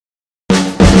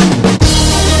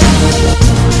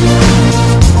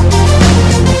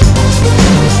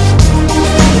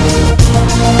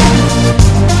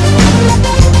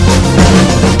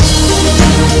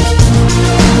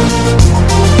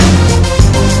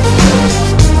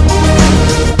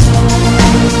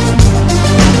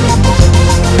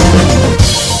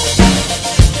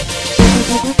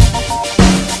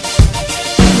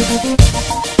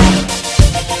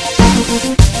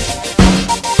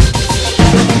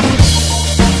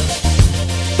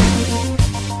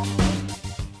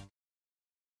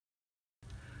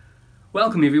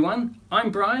Welcome everyone,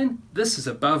 I'm Brian, this is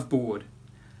Above Board.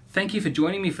 Thank you for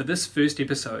joining me for this first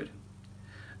episode.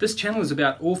 This channel is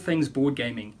about all things board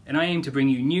gaming, and I aim to bring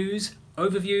you news,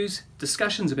 overviews,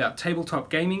 discussions about tabletop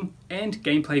gaming, and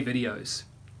gameplay videos.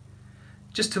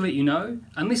 Just to let you know,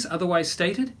 unless otherwise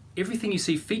stated, everything you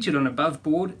see featured on Above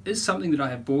Board is something that I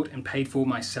have bought and paid for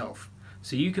myself,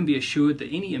 so you can be assured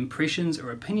that any impressions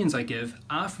or opinions I give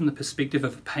are from the perspective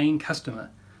of a paying customer,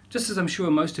 just as I'm sure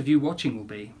most of you watching will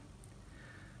be.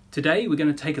 Today we're going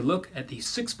to take a look at the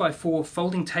 6x4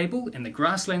 folding table and the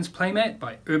Grasslands Play Mat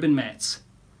by UrbanMatZ.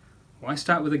 Why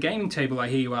start with a gaming table, I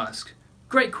hear you ask?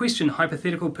 Great question,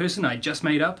 hypothetical person I just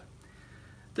made up.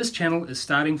 This channel is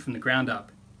starting from the ground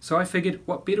up, so I figured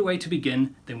what better way to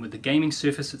begin than with the gaming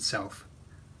surface itself.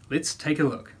 Let's take a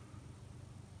look.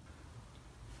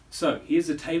 So here's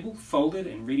a table folded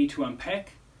and ready to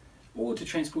unpack or to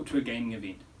transport to a gaming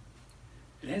event.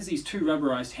 It has these two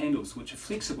rubberized handles which are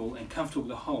flexible and comfortable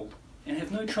to hold and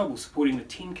have no trouble supporting the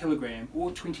 10 kilogram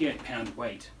or 28 pound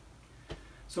weight.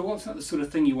 So while it's not the sort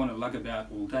of thing you want to lug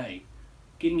about all day,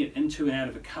 getting it into and out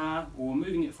of a car or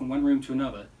moving it from one room to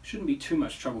another shouldn't be too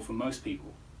much trouble for most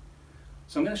people.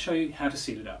 So I'm going to show you how to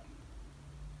set it up.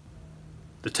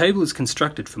 The table is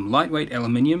constructed from lightweight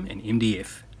aluminium and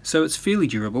MDF, so it's fairly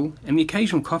durable and the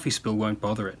occasional coffee spill won't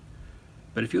bother it.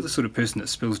 But if you're the sort of person that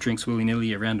spills drinks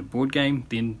willy-nilly around a board game,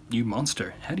 then you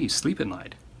monster, how do you sleep at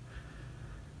night?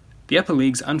 The upper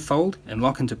legs unfold and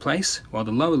lock into place, while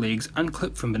the lower legs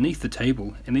unclip from beneath the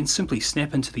table and then simply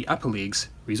snap into the upper legs,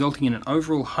 resulting in an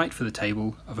overall height for the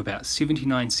table of about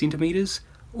 79 centimeters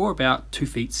or about 2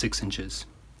 feet 6 inches.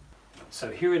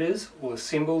 So here it is, all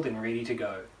assembled and ready to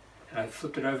go, and I've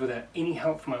flipped it over without any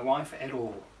help from my wife at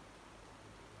all.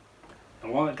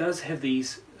 And while it does have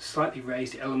these slightly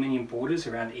raised aluminium borders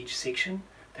around each section,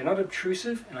 they're not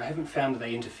obtrusive and I haven't found that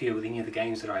they interfere with any of the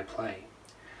games that I play.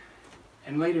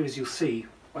 And later, as you'll see,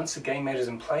 once the game mat is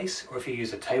in place, or if you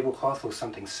use a tablecloth or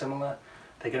something similar,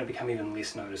 they're going to become even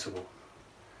less noticeable.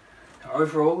 Now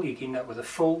overall, you can end up with a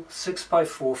full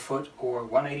 6x4 foot or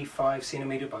 185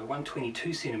 centimeter by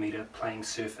 122 centimeter playing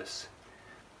surface.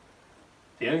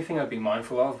 The only thing I'd be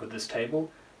mindful of with this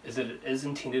table is that it is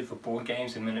intended for board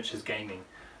games and miniatures gaming,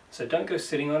 so don't go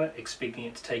sitting on it expecting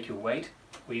it to take your weight,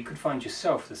 or you could find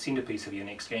yourself the centerpiece of your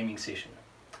next gaming session.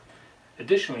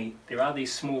 Additionally, there are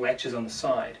these small latches on the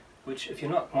side, which if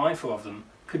you're not mindful of them,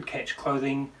 could catch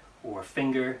clothing, or a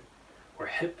finger, or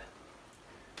a hip.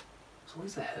 So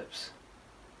where's the hips?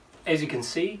 As you can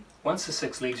see, once the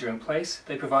 6 legs are in place,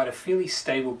 they provide a fairly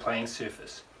stable playing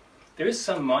surface. There is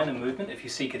some minor movement if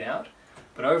you seek it out,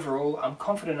 but overall I'm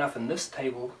confident enough in this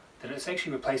table that it's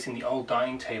actually replacing the old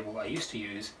dining table I used to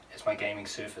use as my gaming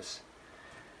surface.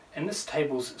 And this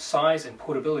table's size and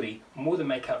portability more than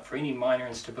make up for any minor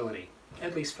instability,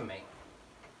 at least for me.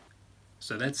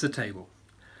 So that's the table.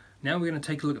 Now we're going to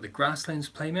take a look at the Grasslands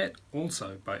Play Mat,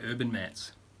 also by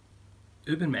UrbanMatZ.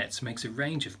 UrbanMatZ makes a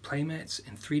range of playmats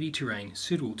and 3D terrain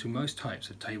suitable to most types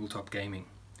of tabletop gaming.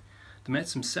 The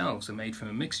mats themselves are made from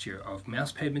a mixture of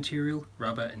mousepad material,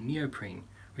 rubber and neoprene,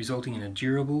 resulting in a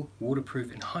durable,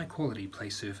 waterproof and high quality play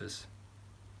surface.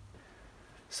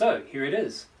 So here it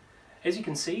is. As you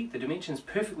can see, the dimensions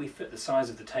perfectly fit the size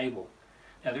of the table.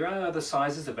 Now there are other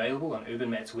sizes available on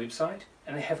UrbanMatZ's website,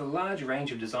 and they have a large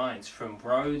range of designs from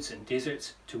roads and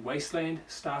deserts to wasteland,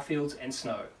 starfields and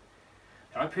snow.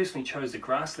 Now I personally chose the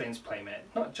Grasslands Play Mat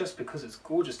not just because it's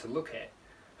gorgeous to look at,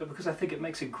 but because I think it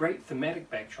makes a great thematic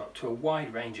backdrop to a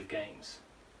wide range of games.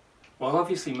 While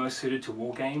obviously most suited to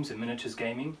war games and miniatures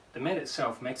gaming, the mat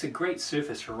itself makes a great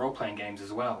surface for role-playing games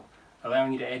as well,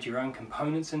 allowing you to add your own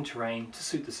components and terrain to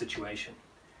suit the situation.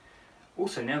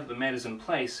 Also, now that the mat is in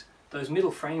place, those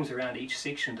metal frames around each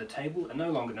section of the table are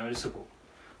no longer noticeable.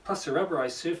 Plus the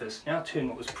rubberized surface now turn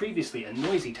what was previously a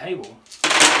noisy table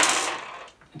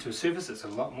into a surface that's a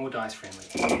lot more dice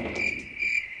friendly.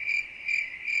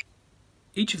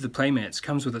 Each of the playmats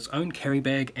comes with its own carry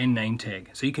bag and name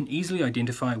tag, so you can easily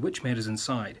identify which mat is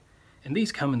inside, and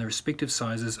these come in the respective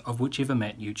sizes of whichever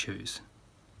mat you choose.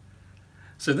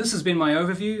 So this has been my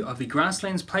overview of the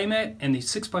Grasslands Play Mat and the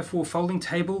 6x4 folding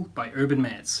table by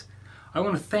UrbanMatZ. I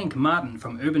want to thank Martin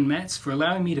from UrbanMatZ for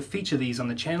allowing me to feature these on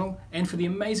the channel and for the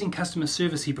amazing customer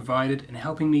service he provided in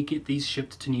helping me get these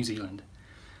shipped to New Zealand.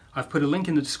 I've put a link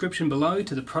in the description below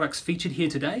to the products featured here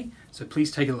today, so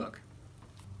please take a look.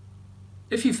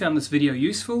 If you found this video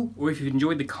useful, or if you've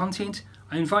enjoyed the content,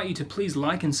 I invite you to please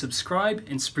like and subscribe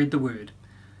and spread the word.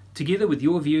 Together with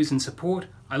your views and support,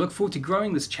 I look forward to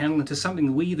growing this channel into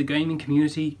something we, the gaming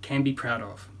community, can be proud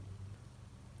of.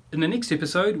 In the next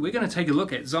episode, we're going to take a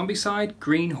look at Zombicide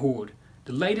Green Horde,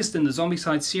 the latest in the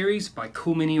Zombicide series by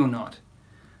Cool Mini or Not.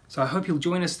 So I hope you'll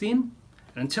join us then.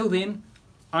 And until then,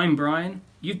 I'm Brian.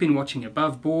 You've been watching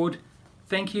Above Board.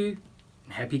 Thank you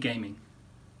and happy gaming.